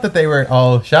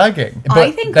shagging. But,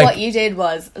 I think what you did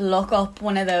was look up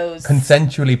one of those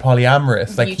consensually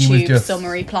polyamorous, like YouTube he was just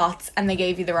summary plots, and they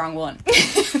gave you the wrong one.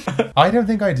 I don't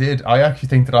think I did. I actually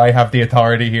think that I have the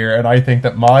authority here, and I think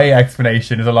that my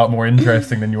explanation is a lot more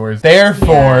interesting than yours.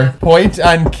 Therefore, point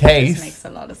and case. This makes a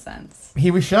lot of sense.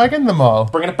 He was shagging them all.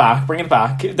 Bringing it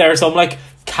back. There are some like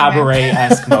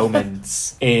cabaret-esque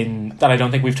moments in that I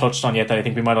don't think we've touched on yet that I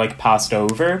think we might have like passed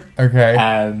over. Okay.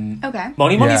 Okay.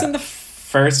 Money's in the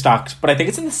first act, but I think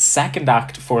it's in the second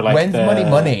act for like When's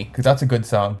Money? Because that's a good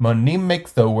song. Money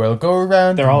makes the world go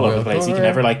around. They're all over the place. You can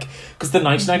never like, because the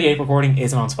 1998 recording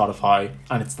isn't on Spotify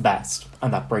and it's the best,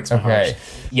 and that breaks my heart.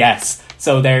 Yes.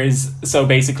 So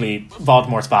basically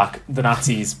Voldemort's back. The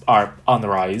Nazis are on the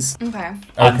rise. Okay.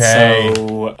 And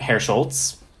so Herr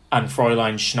Schultz and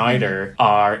Fräulein Schneider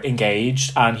are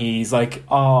engaged, and he's like,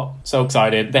 oh, so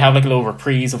excited. They have like a little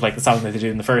reprise of like the song that they did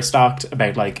in the first act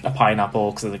about like a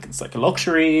pineapple, because it's like a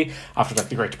luxury after like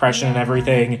the Great Depression and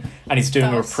everything, and he's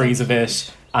doing a reprise of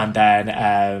it, and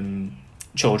then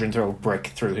children throw a brick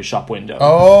through his shop window.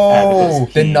 Oh,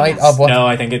 the night of what? No,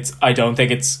 I don't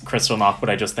think it's Crystal Knock, but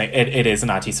I just think it is an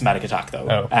anti-Semitic attack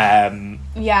though.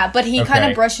 Yeah, but he kind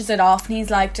of brushes it off, and he's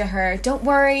like to her, "Don't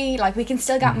worry, like we can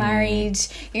still get married.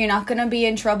 You're not gonna be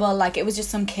in trouble. Like it was just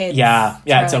some kids. Yeah,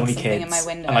 it's only kids in my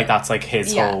window." And like that's like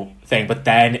his whole thing. But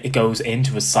then it goes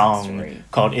into a song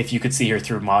called "If You Could See Her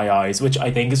Through My Eyes," which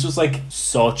I think is just like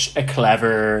such a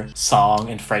clever song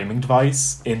and framing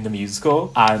device in the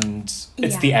musical, and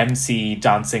it's the MC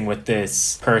dancing with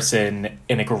this person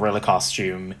in a gorilla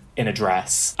costume in a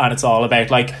dress, and it's all about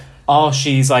like, oh,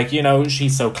 she's like, you know,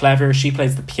 she's so clever, she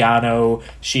plays the piano,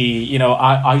 she, you know,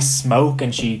 I smoke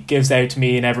and she gives out to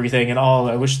me and everything, and all,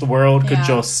 I wish the world could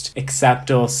just accept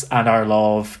us and our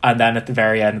love. And then at the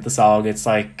very end of the song, it's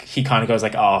like, he kind of goes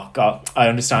like, oh God, I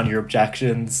understand your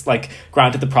objections, like,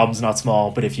 granted the problem's not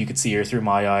small, but if you could see her through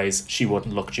my eyes, she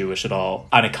wouldn't look Jewish at all.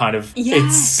 And it kind of,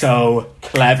 it's so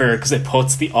clever, because it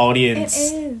puts the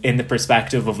audience in the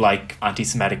perspective of like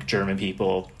anti-Semitic German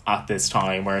people at this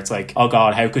time, where it's like, oh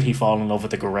God, how could he fall in love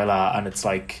with a gorilla? And it's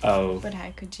like, oh, but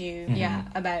how could you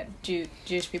about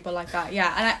Jewish people like that.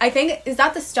 And I think, is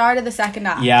that the start of the second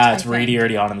act? It's really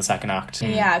early on in the second act.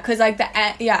 Because like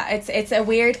it's a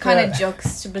weird kind of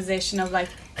juxtaposition of like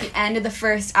the end of the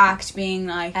first act being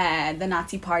like the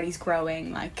Nazi party's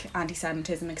growing, like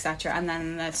anti-Semitism, etc., and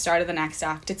then the start of the next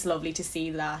act, it's lovely to see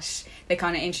that they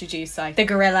kind of introduce like the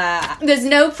gorilla. There's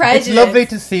no prejudice. It's lovely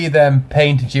to see them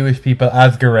paint Jewish people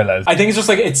as gorillas. I think it's just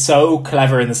like, it's so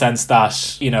clever in the sense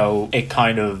that, you know,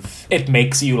 it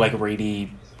makes you like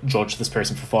really judge this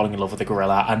person for falling in love with a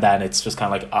gorilla, and then it's just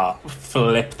kind of like,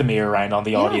 flip the mirror around on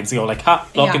the audience and go like,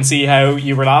 look and see how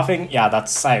you were laughing.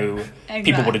 That's how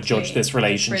people would have judged this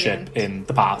relationship in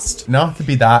the past. Not to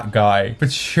be that guy,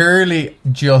 but surely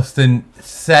just a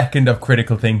second of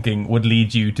critical thinking would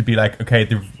lead you to be like, okay,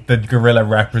 the gorilla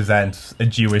represents a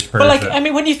Jewish person. But like, I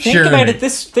mean, when you think about it,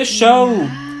 this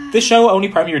show only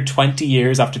premiered 20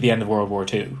 years after the end of World War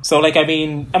II. So, like, I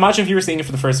mean, imagine if you were seeing it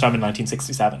for the first time in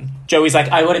 1967. Joey's like,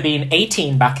 I would have been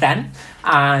 18 back then,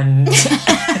 and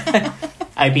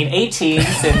I've been 18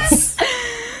 since...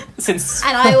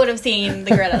 And I would have seen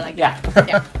the gorilla like yeah,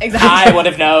 exactly. I would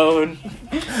have known.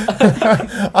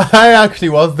 I actually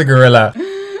was the gorilla.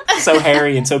 So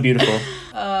hairy and so beautiful.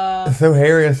 So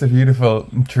hairy and so beautiful.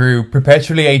 True.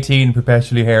 Perpetually 18,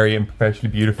 perpetually hairy, and perpetually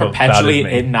beautiful. Perpetually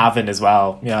in Navan as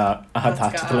well. Yeah, I had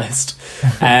that to the list.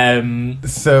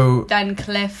 So then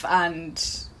Cliff and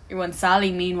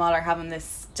Sally, meanwhile, are having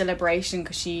this deliberation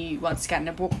because she wants to get an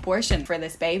abortion for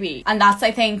this baby, and that's,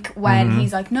 I think, when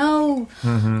he's like, no,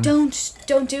 don't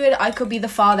do it, I could be the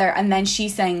father, and then she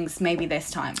sings Maybe This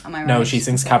Time. Am I right? No, she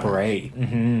sings Cabaret.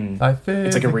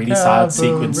 It's like a really sad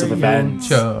sequence of events.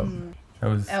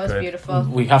 That was beautiful.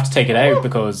 We have to take it out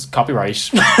because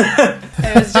copyright.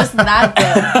 It was just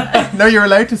that good. No, you're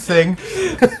allowed to sing.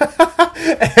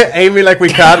 Amy, like, we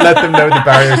can't let them know the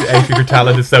barrier to entry for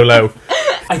talent is so low.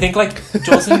 I think, like,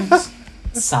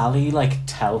 Sally like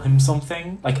tell him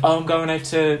something like, oh, I'm going out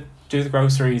to do the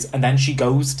groceries, and then she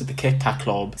goes to the Kit Kat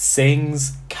Club,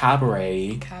 sings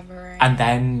Cabaret, and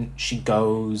then she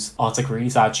goes, oh, it's like really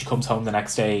sad. She comes home the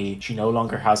next day, she no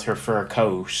longer has her fur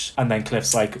coat, and then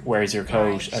Cliff's like, where's your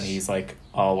coat? Right. And he's like,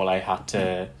 oh, well, I had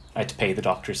to pay the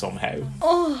doctor somehow.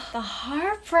 Oh, the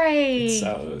heartbreak. It's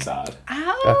so sad.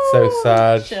 Ouch. That's so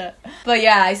sad. But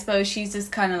yeah, I suppose she's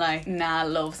just kind of like, nah,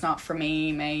 love's not for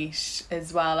me, mate,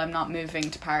 as well. I'm not moving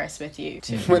to Paris with you.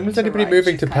 When was anybody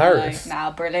moving to Paris? Like,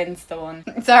 nah, Berlin's the one.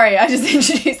 Sorry, I just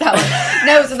introduced that one.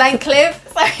 No, so then Cliff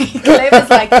is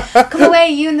like, come away,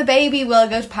 you and the baby will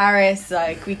go to Paris.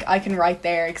 Like, I can write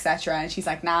there, etc. And she's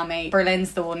like, nah, mate,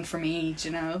 Berlin's the one for me, do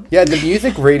you know? Yeah, the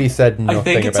music really said nothing. I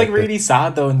think it's about like really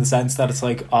sad though, in the sense that it's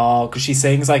like, oh, because she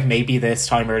sings like maybe this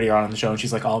time earlier on in the show, and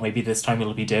she's like, oh, maybe this time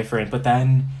it'll be different, but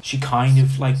then she kind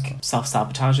of like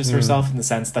self-sabotages herself in the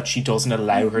sense that she doesn't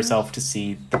allow herself to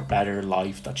see the better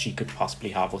life that she could possibly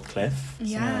have with Cliff. So,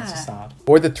 Yeah. it's just sad.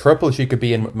 Or the triple she could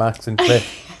be in with Max and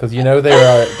Cliff, because you know they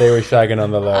were shagging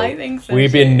on the low. I think so.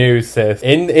 We've been news, sis.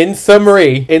 In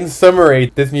summary,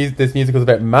 this musical is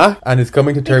about Mac and his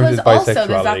coming to terms Because with also there's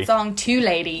bisexuality. that song Two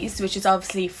Ladies, which is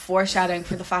obviously foreshadowing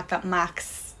for the fact that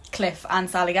Max, Cliff and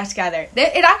Sally get together.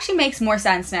 It actually makes more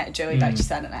sense now, Joey, that you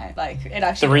said it now. Like, it The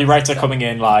actually rewrites are coming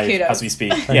in live Kudos. as we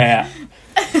speak. Yeah.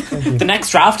 The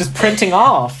next draft is printing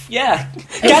off. Yeah.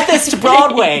 Get this to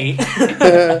Broadway.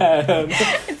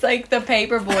 It's like the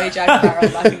paperboy Jack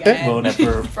Farrell back again.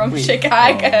 Whatever. From We-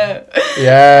 Chicago.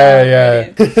 Yeah.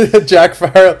 Jack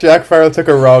Farrell took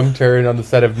a wrong turn on the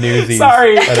set of Newsies.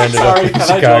 Sorry. And ended up in Can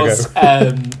Chicago.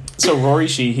 I just, so Rory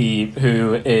Sheehy,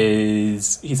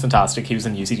 he's fantastic. He was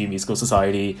in UCD Musical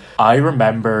Society. I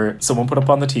remember someone put up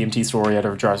on the TMT story at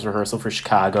our dress rehearsal for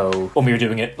Chicago when we were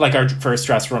doing it, like our first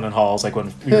dress run in halls, like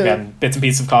when we were getting bits and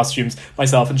pieces of costumes,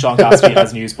 myself and Sean Cassidy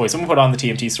as newsboy. Someone put on the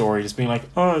TMT story just being like,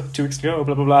 oh, 2 weeks ago,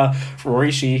 blah, blah, blah. Rory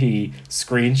Sheehy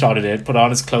screenshotted it, put on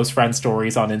his close friend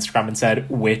stories on Instagram and said,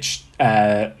 which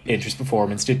interest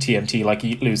performance did TMT like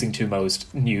losing to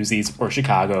most, Newsies or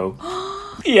Chicago?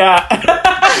 Yeah.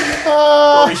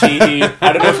 Rory Sheehy,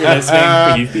 I don't know if you're listening,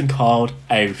 but you've been called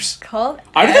out.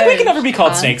 I don't think we can ever be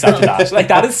called snakes after that. Like,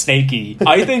 that is snaky.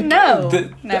 I think No, Laura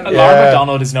never.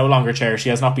 McDonald is no longer chair. She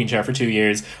has not been chair for 2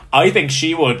 years. I think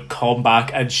she would come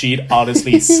back and she'd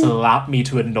honestly slap me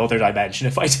to another dimension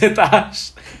if I did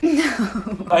that.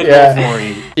 No. I love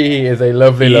Rory. He is a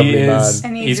lovely man.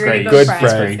 And He's really great. Good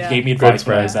friends, friend. He yeah. gave me Good advice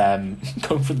when I was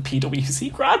going for the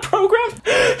PwC grad program.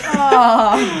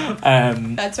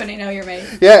 Oh, that's when you know you're mate.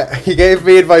 Yeah, he gave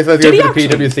me advice when I was Did going he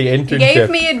for the actually? PwC internship. He gave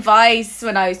me advice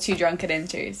when I was too drunk at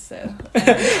inters, so.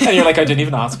 And you're like, I didn't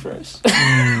even ask for it.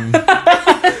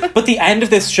 But the end of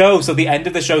this show, so the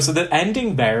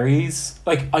ending varies.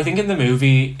 Like, I think in the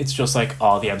movie, it's just like,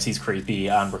 oh, the MC's creepy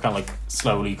and we're kind of like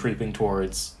slowly creeping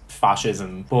towards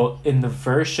fascism. But in the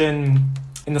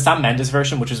Sam Mendes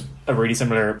version, which is a really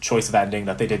similar choice of ending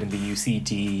that they did in the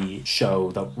UCD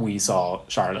show that we saw,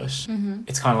 Charlotte,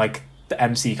 it's kind of like the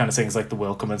MC kind of sings like the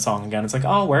Welcome song again. It's like,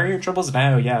 oh, where are your troubles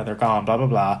now? Yeah, they're gone, blah, blah,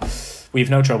 blah. We've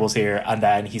no troubles here. And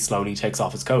then he slowly takes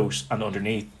off his coat and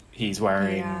underneath he's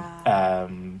wearing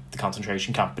the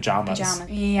concentration camp pajamas.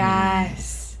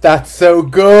 Yes. That's so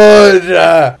good.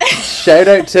 Shout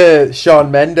out to Shawn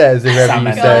Mendes, whoever Sam you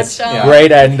Mendes. said. Yeah.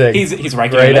 Great ending. He's a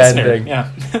regular Great listener. ending.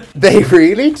 Yeah. They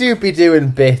really do be doing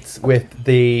bits with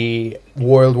the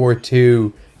World War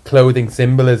II clothing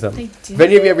symbolism. They do. Have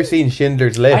any of you ever seen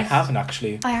Schindler's List? I haven't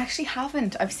actually. I actually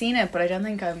haven't. I've seen it, but I don't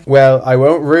think I'm. Well, I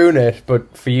won't ruin it,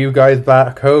 but for you guys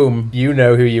back home, you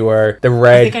know who you are. The I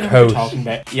red think I know what you're coat. talking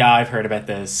about. Yeah, I've heard about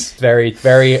this. Very,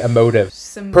 very emotive.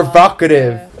 Some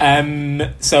Provocative.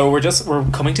 So we're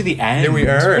coming to the end. Here we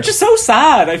are. Which is so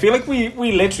sad. I feel like we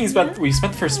literally spent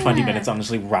the first 20 minutes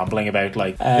honestly rambling about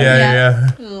like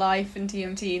Life in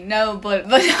TMT. No, but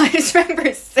I just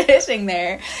remember sitting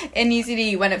there in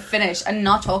UCD when it finished and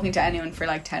not talking to anyone for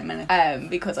like 10 minutes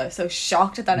because I was so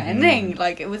shocked at that ending.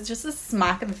 Like, it was just a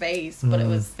smack in the face, but it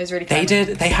was really funny.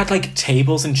 they had like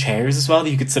tables and chairs as well that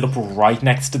you could sit up right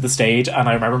next to the stage, and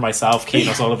I remember myself, Keane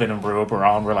O'Sullivan and Rua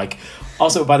Baran were like,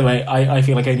 also, by the way, I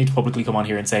feel like I need to publicly come on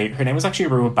here and say her name was actually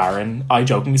Rua Baran. I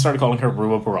jokingly started calling her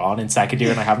Rua Baran in second year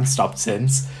and I haven't stopped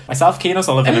since. Myself, Keane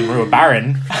O'Sullivan and Rua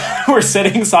Baran were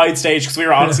sitting side stage because we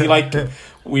were honestly like,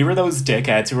 we were those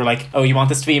dickheads who were like, oh, you want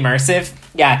this to be immersive?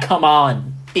 Yeah, come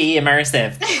on, be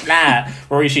immersive. Nah.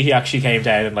 Rory Sheehy actually came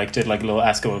down and like did like a little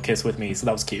Eskimo kiss with me, so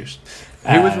that was cute.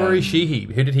 Who was Rory Sheehy?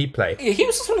 Who did he play? He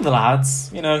was just one of the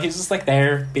lads, you know. He was just like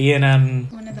there being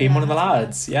one of the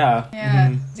lads. Yeah. Yeah.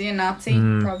 Mhm. Is he a Nazi?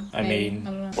 Probably. I mean,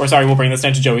 don't know. or sorry, we'll bring this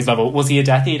down to Joey's level. Was he a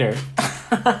Death Eater?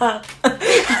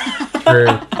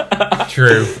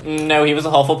 True. No, he was a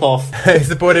Hufflepuff.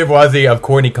 Supportive was he of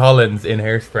Corny Collins in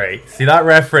Hairspray. See that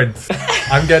reference?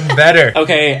 I'm getting better.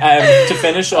 Okay, to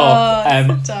finish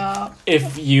up, Stop.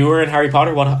 if you were in Harry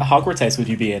Potter, what Hogwarts house would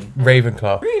you be in?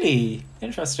 Ravenclaw. Really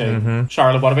interesting.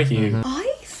 Charlotte, what about you?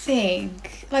 I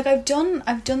think like I've done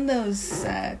those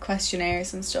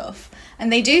questionnaires and stuff,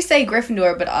 and they do say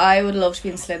Gryffindor, but I would love to be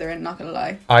in Slytherin. Not gonna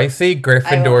lie. I see I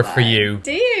Gryffindor won't for lie. you.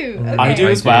 Do you? Okay. I do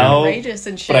as well, Outrageous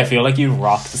and shit. but I feel like you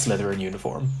rock the Slytherin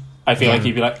uniform. I feel like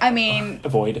you'd be like, I mean,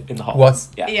 avoid in the halls.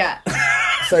 What? Yeah.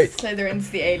 Sorry, Slytherin's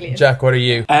the alien. Jack, what are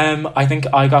you? I think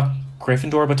I got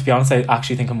Gryffindor, but to be honest, I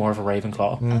actually think I'm more of a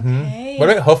Ravenclaw. Okay. What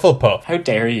about Hufflepuff? How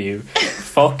dare you?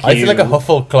 Fuck you. I feel like a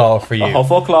Huffleclaw for you. A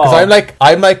Huffleclaw. Because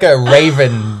I'm like a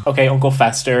Raven. Okay, Uncle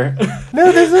Fester.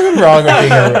 No, there's nothing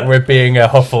wrong with being a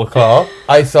Huffleclaw.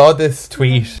 I saw this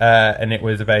tweet, and it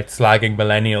was about slagging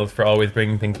millennials for always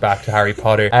bringing things back to Harry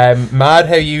Potter. Mad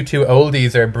how you two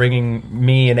oldies are bringing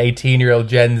me an 18-year-old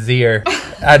Gen Zer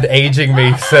and aging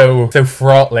me so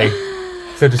fraughtly.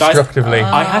 So destructively.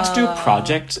 Guys, I had to do a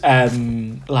project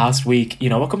last week. You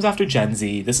know what comes after Gen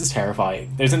Z? This is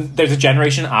terrifying. There's a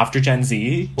generation after Gen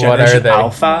Z. What Generation are they?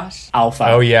 Alpha. What? Alpha.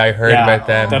 Oh yeah, I heard about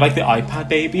them. They're like the iPad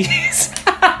babies,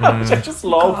 which I just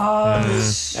love.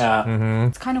 Gosh. Yeah.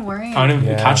 It's kind of worrying. Kind of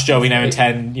Yeah. catch Joey now in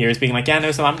 10 years being like, yeah,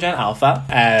 no, so I'm Gen Alpha.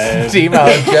 Team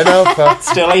Gen Alpha.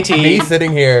 Still 18. Me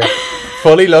sitting here,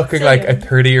 fully looking like a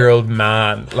 30-year-old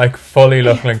man. Like, fully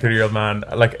looking like a 30-year-old man.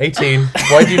 Like, 18.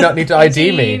 Why do you not need to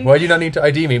ID me? 18. Why do you not need to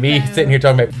ID me? Me sitting here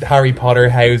talking about Harry Potter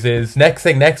houses. Next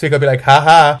week I'll be like,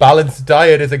 haha, balanced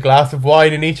diet is a glass of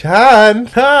wine in each hand.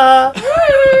 Ha!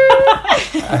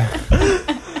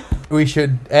 We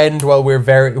should end while we're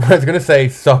I was going to say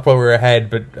stop while we're ahead,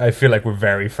 but I feel like we're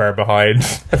very far behind.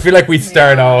 I feel like we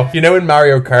start off, in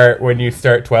Mario Kart when you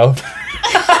start 12th.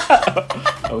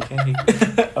 Okay.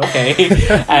 Okay. Speak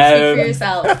for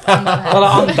yourself. I'm not Well,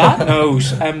 on that note,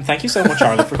 thank you so much,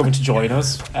 Charlotte, for coming to join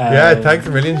us. Yeah, thanks a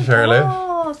million, Charlotte.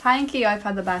 Oh, thank you. I've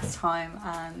had the best time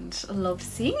and loved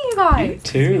seeing you guys. You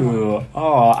too.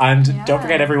 Oh, and Yeah. don't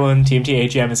forget, everyone, TMT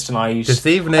AGM is tonight. This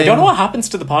evening. I don't know what happens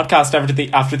to the podcast after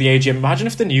the AGM. Imagine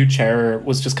if the new chair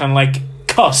was just kind of like,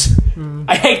 cut.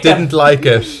 I hate them. Didn't like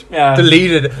it. Yeah.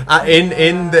 Deleted.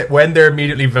 When they're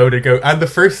immediately voted, and the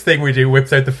first thing we do,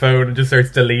 whips out the phone and just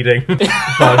starts deleting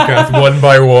podcasts one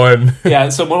by one. Yeah,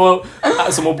 someone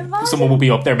will be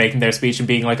up there making their speech and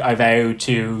being like, I vow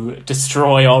to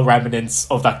destroy all remnants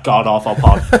of that god awful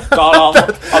podcast.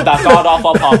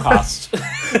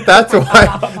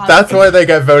 That's why they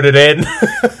get voted in.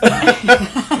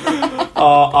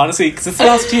 Honestly, because it's the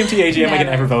last TMT AGM I can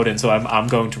Never. ever vote in, so I'm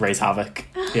going to raise havoc.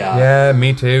 Yeah. Yeah,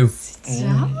 me too.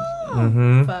 Stop.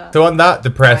 So on that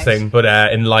depressing but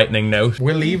enlightening note,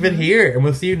 we'll leave it here and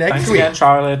we'll see you next Thanks week. again,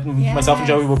 Charlotte. Yes. Myself and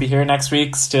Joey will be here next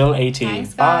week, still 18.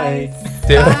 Thanks, Bye.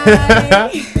 guys.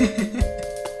 Bye.